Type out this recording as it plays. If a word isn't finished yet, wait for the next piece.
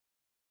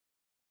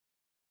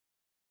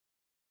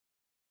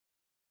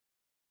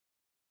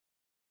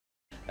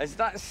Is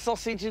that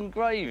sausage and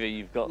gravy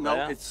you've got there?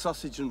 No, it's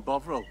sausage and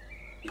bovril.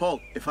 Paul,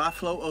 if I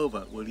float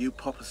over, will you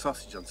pop a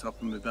sausage on top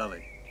of my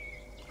belly?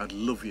 I'd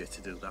love you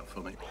to do that for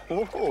me.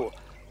 Oh,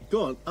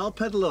 go on, I'll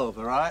pedal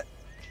over, right?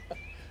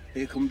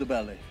 Here come the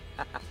belly.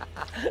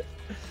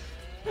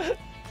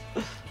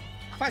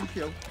 Thank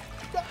you.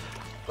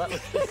 That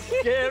was the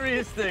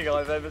scariest thing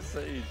I've ever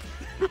seen.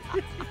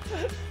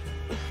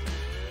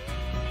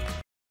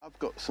 I've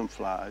got some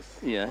flies.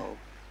 Yeah. Oh.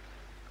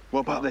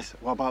 What about this?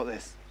 What about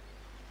this?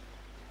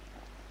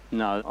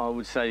 No, I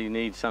would say you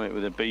need something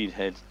with a bead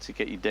head to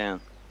get you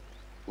down.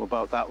 What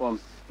about that one?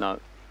 No.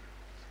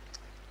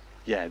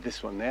 Yeah,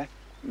 this one there?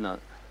 No.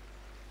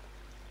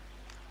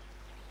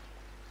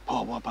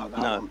 Paul, what about that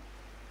No. one?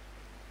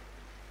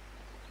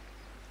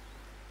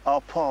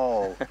 Oh,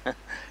 Paul.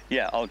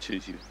 Yeah, I'll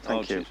choose you.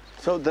 Thank you.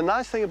 So the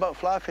nice thing about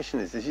fly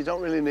fishing is you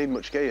don't really need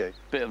much gear.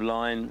 Bit of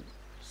line,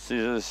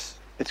 scissors.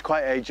 It's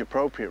quite age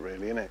appropriate,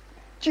 really, isn't it?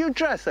 Do you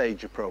dress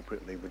age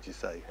appropriately, would you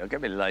say? I'll get a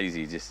bit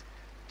lazy, just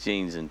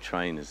jeans and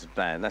trainers is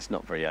bad. That's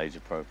not very age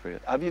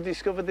appropriate. Have you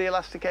discovered the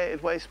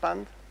elasticated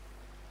waistband?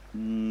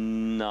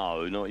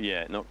 No, not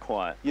yet, not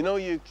quite. You know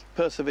you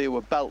persevere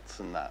with belts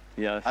and that?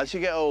 Yeah. As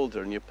you get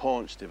older and your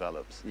paunch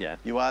develops, Yeah.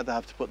 you either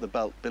have to put the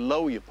belt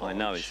below your paunch I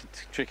know, it's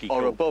a tricky or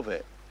call. above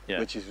it,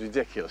 Yeah. which is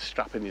ridiculous,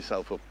 strapping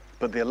yourself up.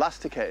 But the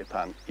elasticated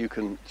pant, you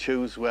can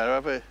choose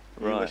wherever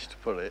you Right. wish to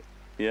put it.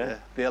 Yeah?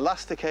 The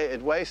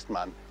elasticated waist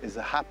man is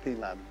a happy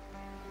man.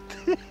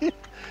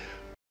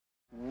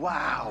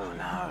 Wow. Oh,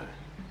 no.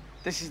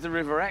 This is the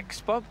River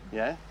Exe, Bob.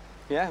 Yeah?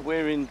 Yeah,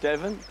 we're in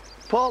Devon.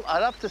 Paul,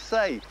 I'd have to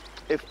say,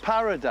 if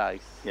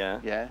paradise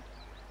Yeah.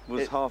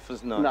 Was half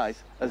as nice.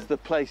 nice as the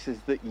places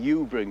that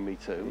you bring me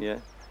to, Yeah.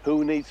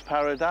 who needs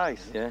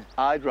paradise? Yeah.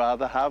 I'd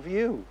rather have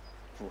you.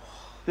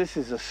 This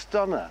is a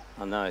stunner.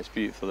 I know, it's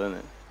beautiful, isn't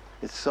it?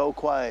 It's so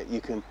quiet, you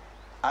can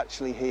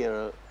actually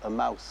hear a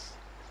mouse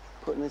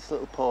putting its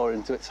little paw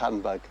into its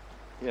handbag.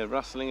 Yeah,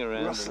 rustling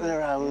around. Rustling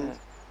around, Yeah.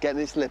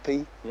 getting its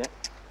lippy. Yeah.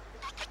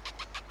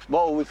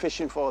 What are we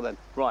fishing for then?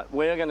 Right,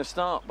 we're going to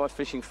start by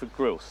fishing for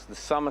grilse. The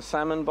summer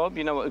salmon, Bob.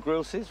 You know what a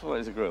grilse is? What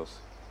is a grilse?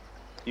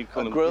 You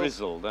call them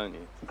grizzle, don't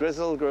you?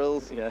 Grizzle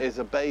grills Yeah. is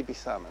a baby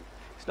salmon.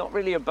 It's not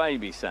really a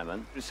baby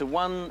salmon. It's a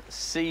one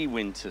sea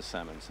winter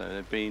salmon. So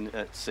they've been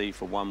at sea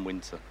for one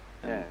winter.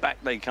 And Yeah. back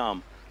they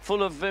come,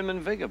 full of vim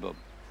and vigour, Bob.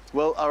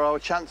 Well, are our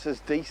chances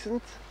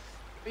decent?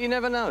 You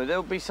never know,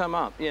 there'll be some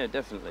up, yeah,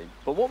 definitely.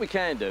 But what we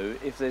can do,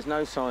 if there's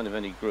no sign of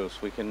any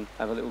grilse, we can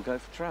have a little go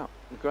for trout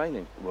and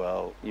graining.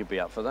 Well, You'd be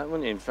up for that,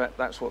 wouldn't you? In fact,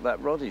 that's what that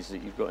rod is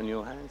that you've got in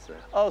your hands there.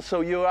 oh, so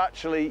you're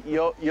actually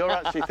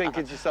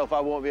thinking to yourself, I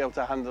won't be able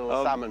to handle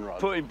a salmon rod.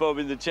 Putting Bob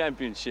in the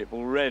championship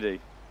already.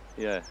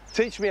 Yeah.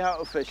 Teach me how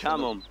to fish.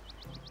 Come on.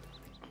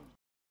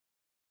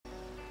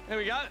 Here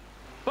we go.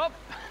 Bob.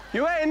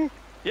 You in?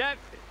 Yep.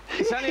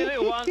 It's only a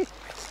little one.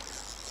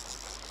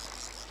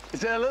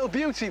 Is it a little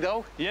beauty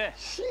though? Yeah.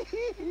 He's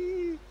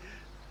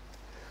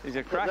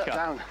a Put that cracker.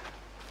 down.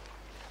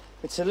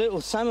 It's a little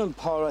salmon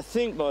pile, I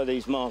think, by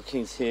these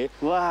markings here.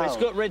 Wow. But it's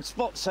got red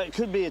spots, so it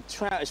could be a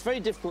trout. It's very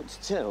difficult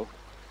to tell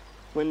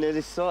when they're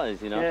this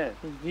size, you know. Yeah.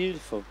 It's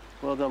beautiful.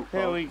 Well done,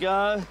 Paul. Here we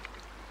go.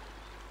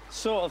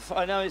 Sort of,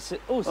 I know it's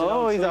also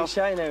Oh, he's an off.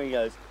 cliche. There he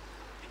goes.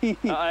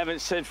 I haven't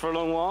said for a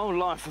long while,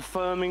 life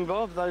affirming,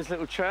 Bob, those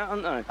little trout,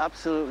 aren't they?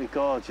 Absolutely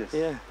gorgeous.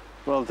 Yeah.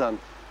 Well done.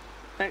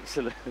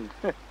 Excellent.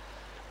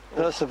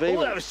 Perseverance.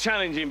 Oh, that was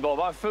challenging, Bob.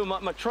 I feel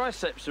like my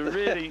triceps are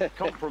really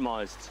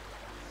compromised.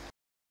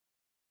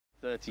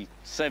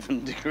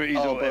 37 degrees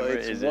or whatever but it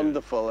is. it's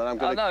wonderful, and I'm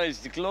going I know,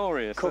 it's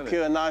glorious. to cook isn't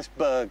you it? a nice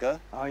burger.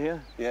 Oh, yeah?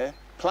 Yeah.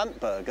 Plant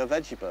burger,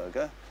 veggie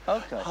burger.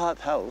 Okay. Heart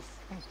health.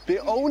 The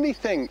only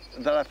thing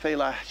that I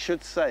feel I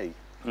should say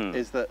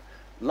is that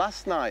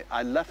last night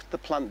I left the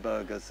plant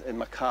burgers in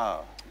my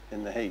car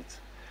in the heat,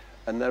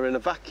 and they're in a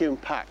vacuum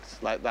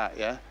packed like that,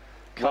 yeah?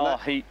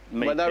 Heat,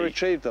 meat When I heat.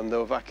 retrieved them, they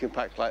were vacuum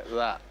packed like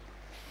that.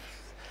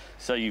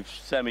 So you've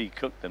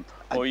semi-cooked them,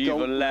 or I you've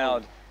don't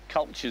allowed know.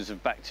 cultures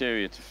of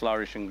bacteria to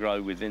flourish and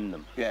grow within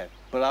them. Yeah,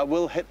 but I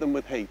will hit them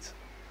with heat.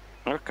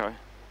 Okay.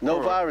 No All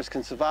right. virus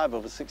can survive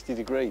over 60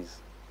 degrees.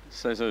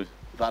 Says who?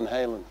 Van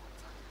Halen.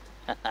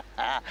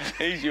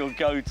 He's your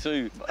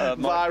go-to Virologist.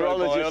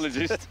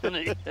 microbiologist,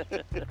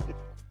 isn't he?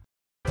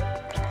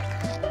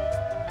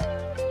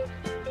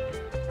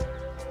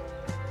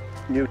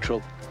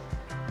 Neutral.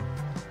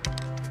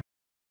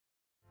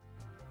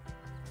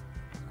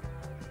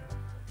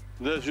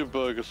 There's your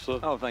burger, sir.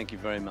 Oh, thank you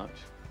very much.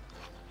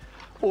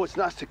 Oh, it's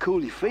nice to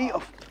cool your feet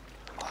off.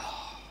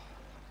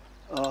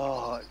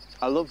 Oh,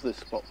 I love this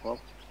spot, Bob.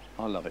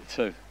 I love it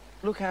too.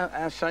 Look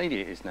how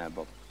shady it is now,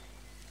 Bob.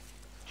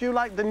 Do you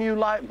like the new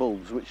light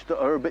bulbs, which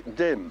are a bit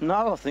dim?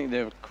 No, I think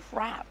they're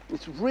crap.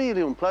 It's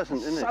really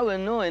unpleasant, isn't So it?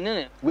 annoying, isn't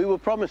it? We were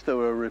promised they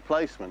were a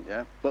replacement,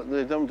 yeah? But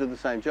they don't do the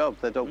same job.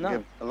 They don't No.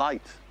 give a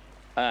light.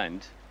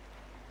 And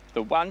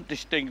the one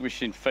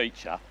distinguishing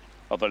feature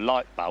of a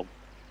light bulb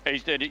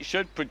is that it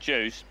should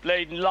produce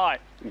bleeding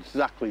light.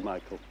 Exactly,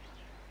 Michael.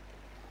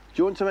 Do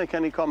you want to make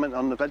any comment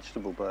on the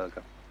vegetable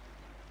burger?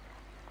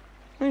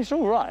 It's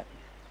all right.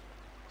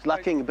 It's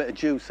lacking a bit of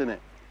juice in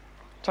it.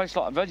 Tastes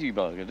like a veggie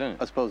burger, doesn't it?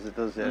 I suppose it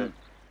does, yeah.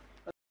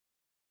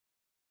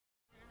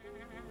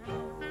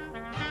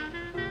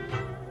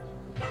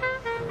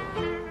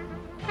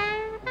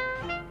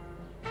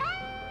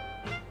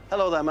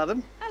 Hello there,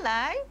 madam.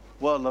 Hello.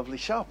 What a lovely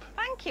shop.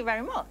 Thank you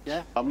very much.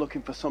 Yeah. I'm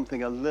looking for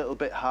something a little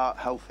bit heart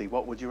healthy.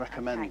 What would you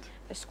recommend? Okay.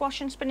 The squash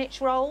and spinach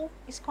roll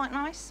is quite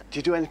nice. Do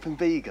you do anything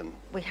vegan?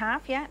 We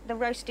have, yeah. The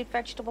roasted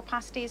vegetable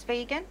pasty is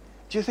vegan.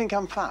 Do you think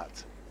I'm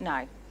fat?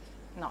 No,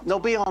 not. No,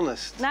 be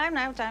honest. No,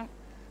 don't.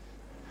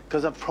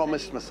 Because I've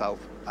promised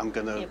myself I'm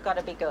gonna... You've got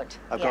to be good.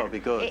 I've got to be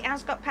good. It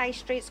has got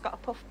pastry. It's got a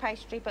puff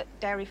pastry, but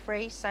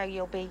dairy-free, so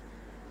you'll be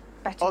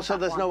better. Oh, so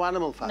there's no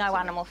animal fat? No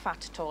animal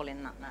fat at all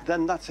in that, no.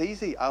 Then that's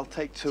easy. I'll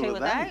take two of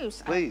them.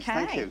 those. Please, okay.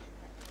 thank you.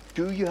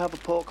 Do you have a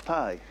pork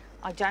pie?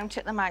 I don't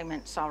at the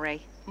moment,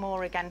 sorry.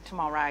 More again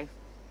tomorrow.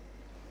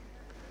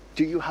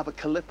 Do you have a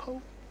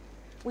Calippo?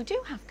 We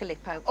do have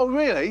Calippo. Oh,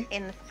 really?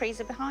 In the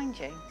freezer behind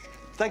you.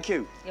 Thank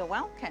you. You're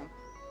welcome.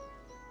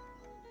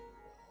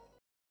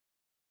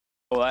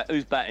 All right,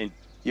 who's batting?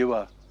 You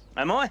are.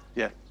 Am I?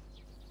 Yeah.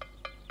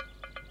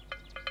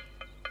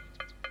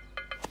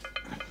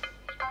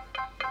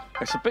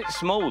 It's a bit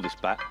small, this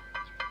bat.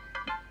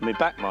 My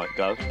back might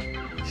go.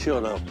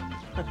 Shut up.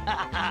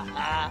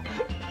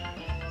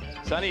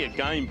 It's only a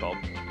game, Bob.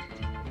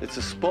 It's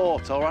a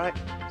sport, all right?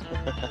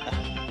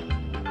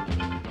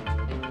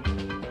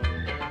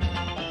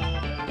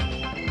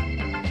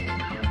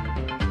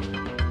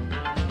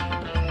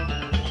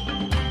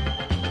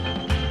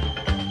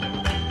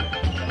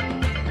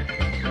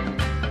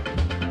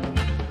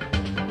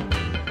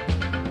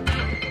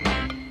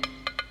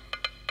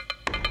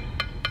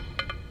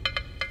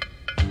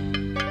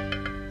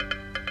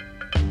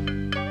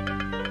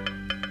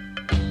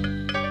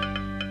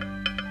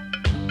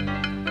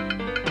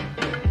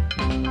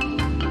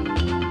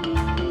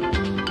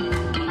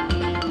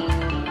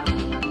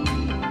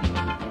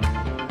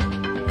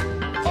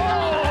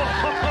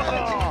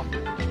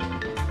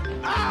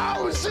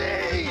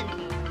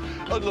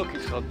 Unlucky,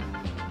 son.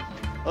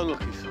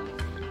 Unlucky, son.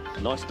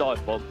 Nice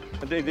dive, Bob. I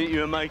didn't think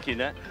you were making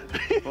that.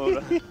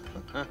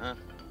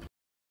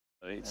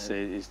 It's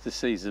the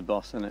sea's the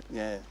boss, isn't it?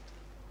 Yeah.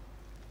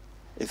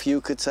 If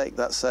you could take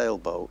that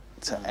sailboat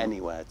to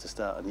anywhere to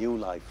start a new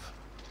life,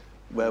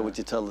 where would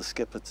you tell the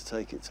skipper to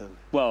take it to?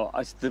 Well,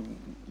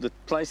 the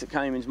place that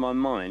came into my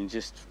mind,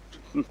 just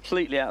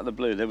completely out of the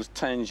blue, there was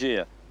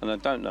Tangier, and I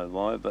don't know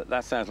why, but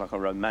that sounds like a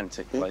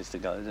romantic place to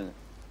go, doesn't it?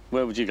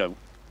 Where would you go?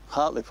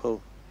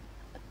 Hartlepool.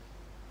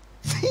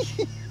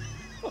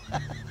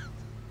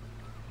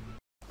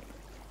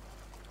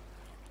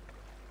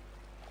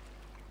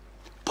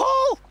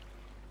 Paul!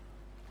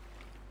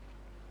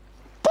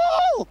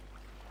 Paul!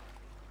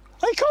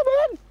 Are you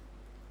coming?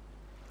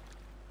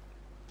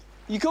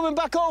 You coming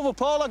back over,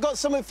 Paul? I got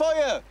something for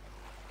you.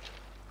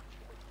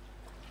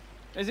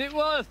 Is it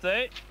worth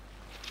it?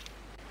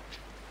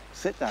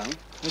 Sit down.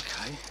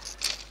 Okay.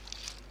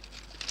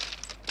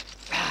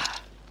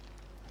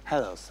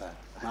 Hello, sir.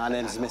 My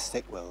name's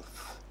Mystic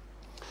Wolf.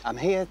 I'm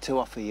here to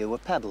offer you a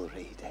pebble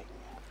reading.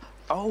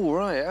 Oh,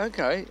 right,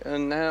 okay.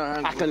 And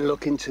now... I can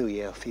look into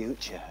your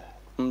future.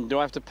 Do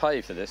I have to pay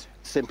for this?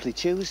 Simply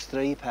choose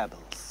 3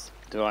 pebbles.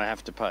 Do I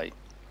have to pay?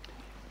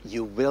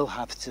 You will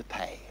have to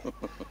pay.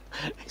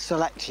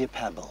 Select your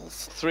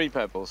pebbles. 3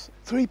 pebbles.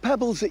 3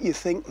 pebbles that you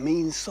think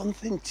mean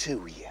something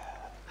to you.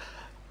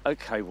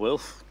 Okay,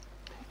 Wilf.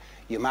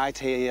 You might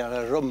hear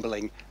a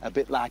rumbling, a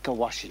bit like a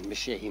washing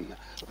machine.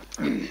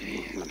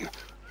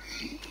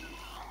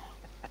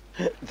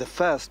 The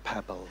first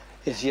pebble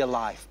is your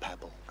life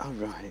pebble. Oh,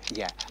 right.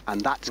 Yeah,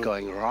 and that's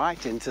going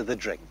right into the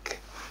drink.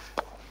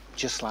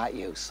 Just like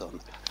you, son.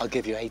 I'll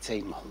give you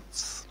 18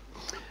 months.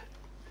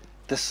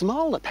 The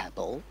smaller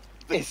pebble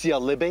is your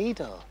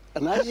libido.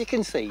 And as you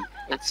can see,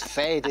 it's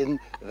fading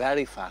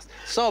very fast.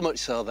 So much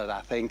so that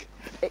I think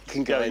it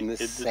can go in the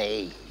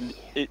sea.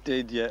 It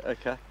did, yeah,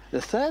 okay.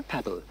 The third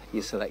pebble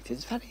you selected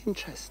is very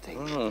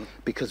interesting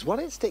because what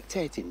it's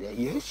dictating that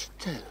you should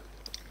do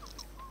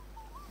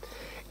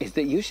is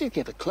that you should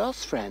give a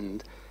close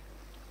friend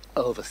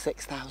over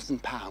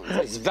 £6,000.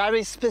 It's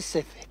very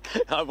specific.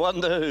 I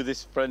wonder who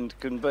this friend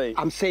can be.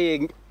 I'm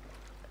saying,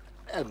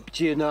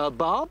 do you know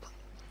Bob?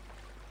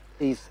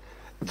 He's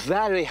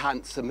very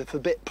handsome, if a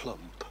bit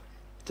plump.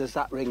 Does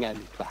that ring any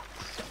bells?